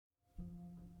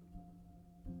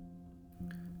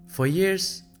For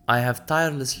years, I have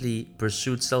tirelessly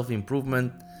pursued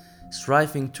self-improvement,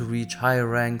 striving to reach higher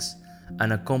ranks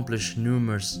and accomplish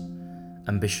numerous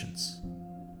ambitions.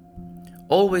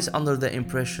 Always under the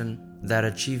impression that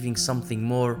achieving something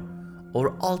more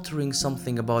or altering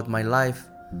something about my life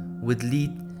would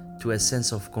lead to a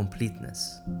sense of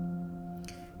completeness.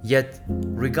 Yet,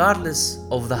 regardless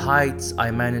of the heights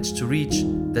I managed to reach,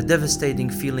 the devastating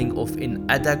feeling of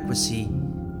inadequacy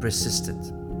persisted.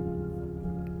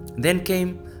 Then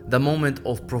came the moment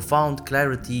of profound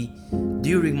clarity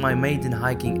during my maiden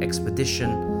hiking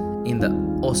expedition in the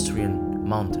Austrian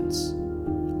mountains.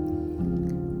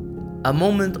 A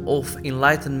moment of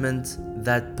enlightenment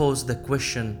that posed the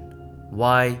question,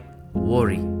 why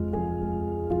worry?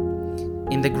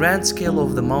 In the grand scale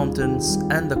of the mountains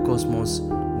and the cosmos,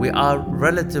 we are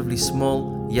relatively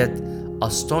small yet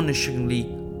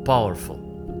astonishingly powerful.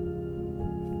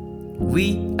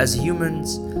 We as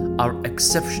humans are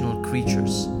exceptional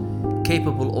creatures,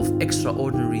 capable of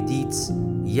extraordinary deeds,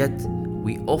 yet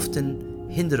we often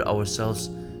hinder ourselves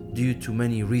due to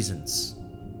many reasons.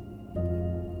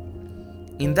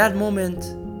 In that moment,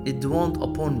 it dawned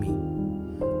upon me,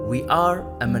 we are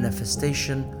a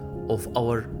manifestation of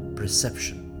our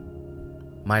perception.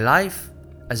 My life,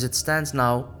 as it stands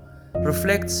now,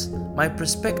 reflects my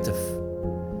perspective,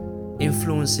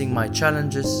 influencing my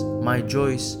challenges, my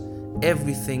joys,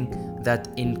 everything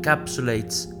that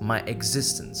encapsulates my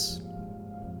existence.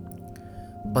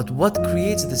 But what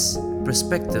creates this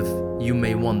perspective, you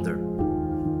may wonder?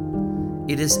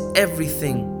 It is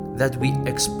everything that we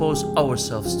expose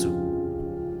ourselves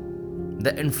to,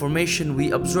 the information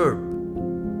we observe,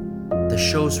 the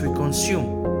shows we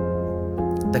consume,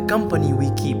 the company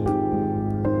we keep,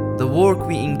 the work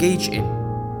we engage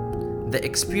in, the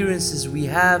experiences we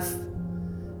have,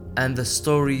 and the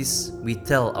stories we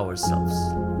tell ourselves.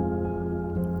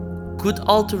 Could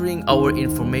altering our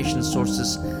information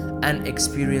sources and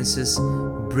experiences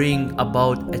bring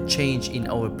about a change in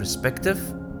our perspective?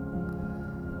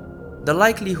 The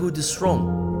likelihood is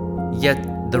strong, yet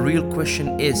the real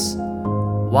question is,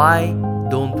 why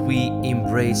don't we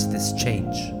embrace this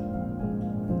change?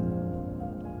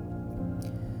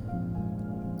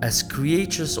 As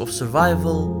creatures of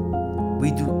survival, we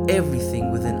do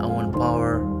everything within our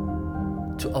power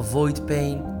to avoid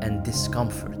pain and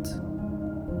discomfort.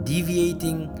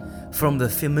 Deviating from the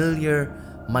familiar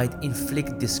might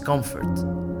inflict discomfort,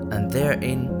 and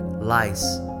therein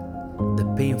lies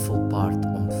the painful part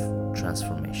of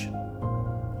transformation.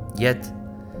 Yet,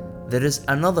 there is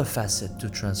another facet to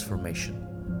transformation: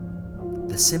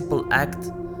 the simple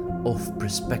act of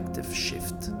perspective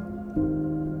shift.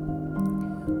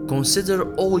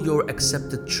 Consider all your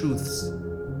accepted truths.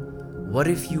 What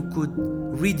if you could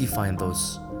redefine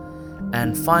those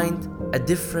and find a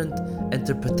different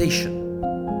interpretation?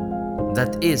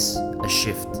 That is a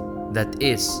shift, that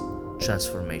is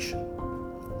transformation.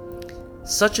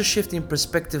 Such a shift in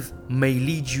perspective may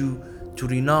lead you to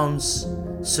renounce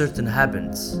certain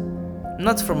habits,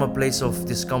 not from a place of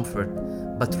discomfort,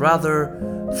 but rather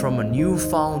from a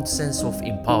newfound sense of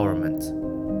empowerment.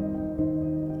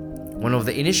 One of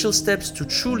the initial steps to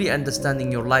truly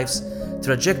understanding your life's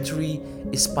trajectory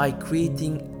is by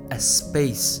creating a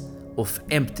space of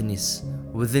emptiness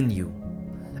within you,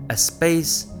 a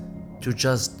space to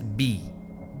just be.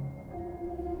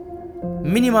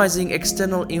 Minimizing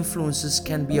external influences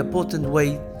can be a potent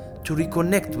way to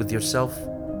reconnect with yourself.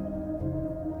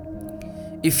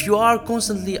 If you are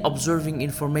constantly observing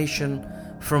information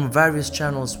from various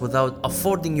channels without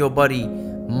affording your body,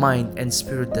 mind, and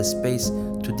spirit the space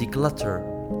to declutter,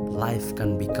 life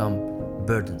can become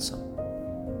burdensome.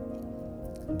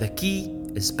 The key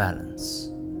is balance.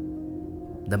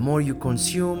 The more you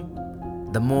consume,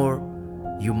 the more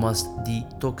you must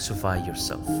detoxify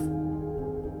yourself.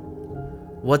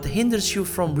 What hinders you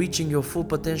from reaching your full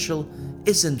potential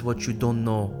isn't what you don't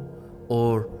know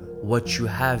or what you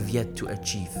have yet to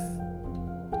achieve.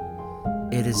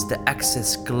 It is the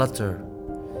excess clutter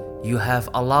you have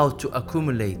allowed to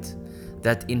accumulate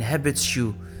that inhibits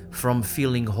you from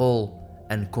feeling whole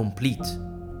and complete.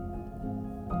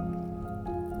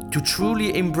 To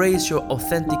truly embrace your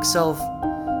authentic self,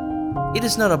 it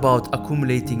is not about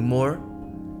accumulating more,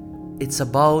 it's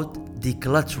about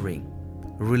decluttering,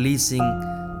 releasing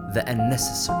the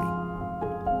unnecessary.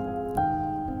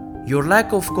 Your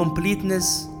lack of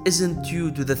completeness isn't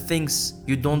due to the things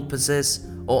you don't possess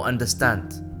or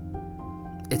understand.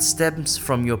 It stems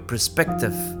from your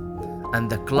perspective and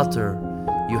the clutter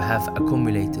you have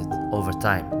accumulated over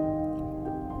time.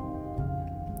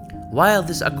 While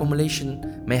this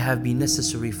accumulation may have been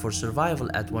necessary for survival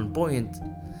at one point,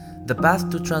 the path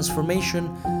to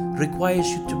transformation requires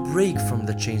you to break from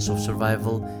the chains of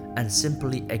survival and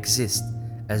simply exist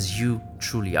as you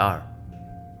truly are.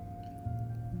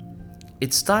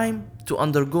 It's time to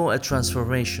undergo a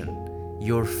transformation.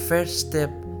 Your first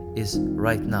step is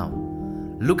right now.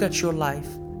 Look at your life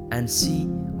and see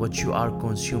what you are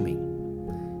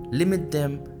consuming. Limit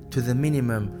them to the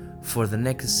minimum for the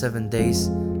next 7 days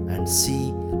and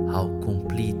see how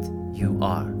complete you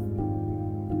are.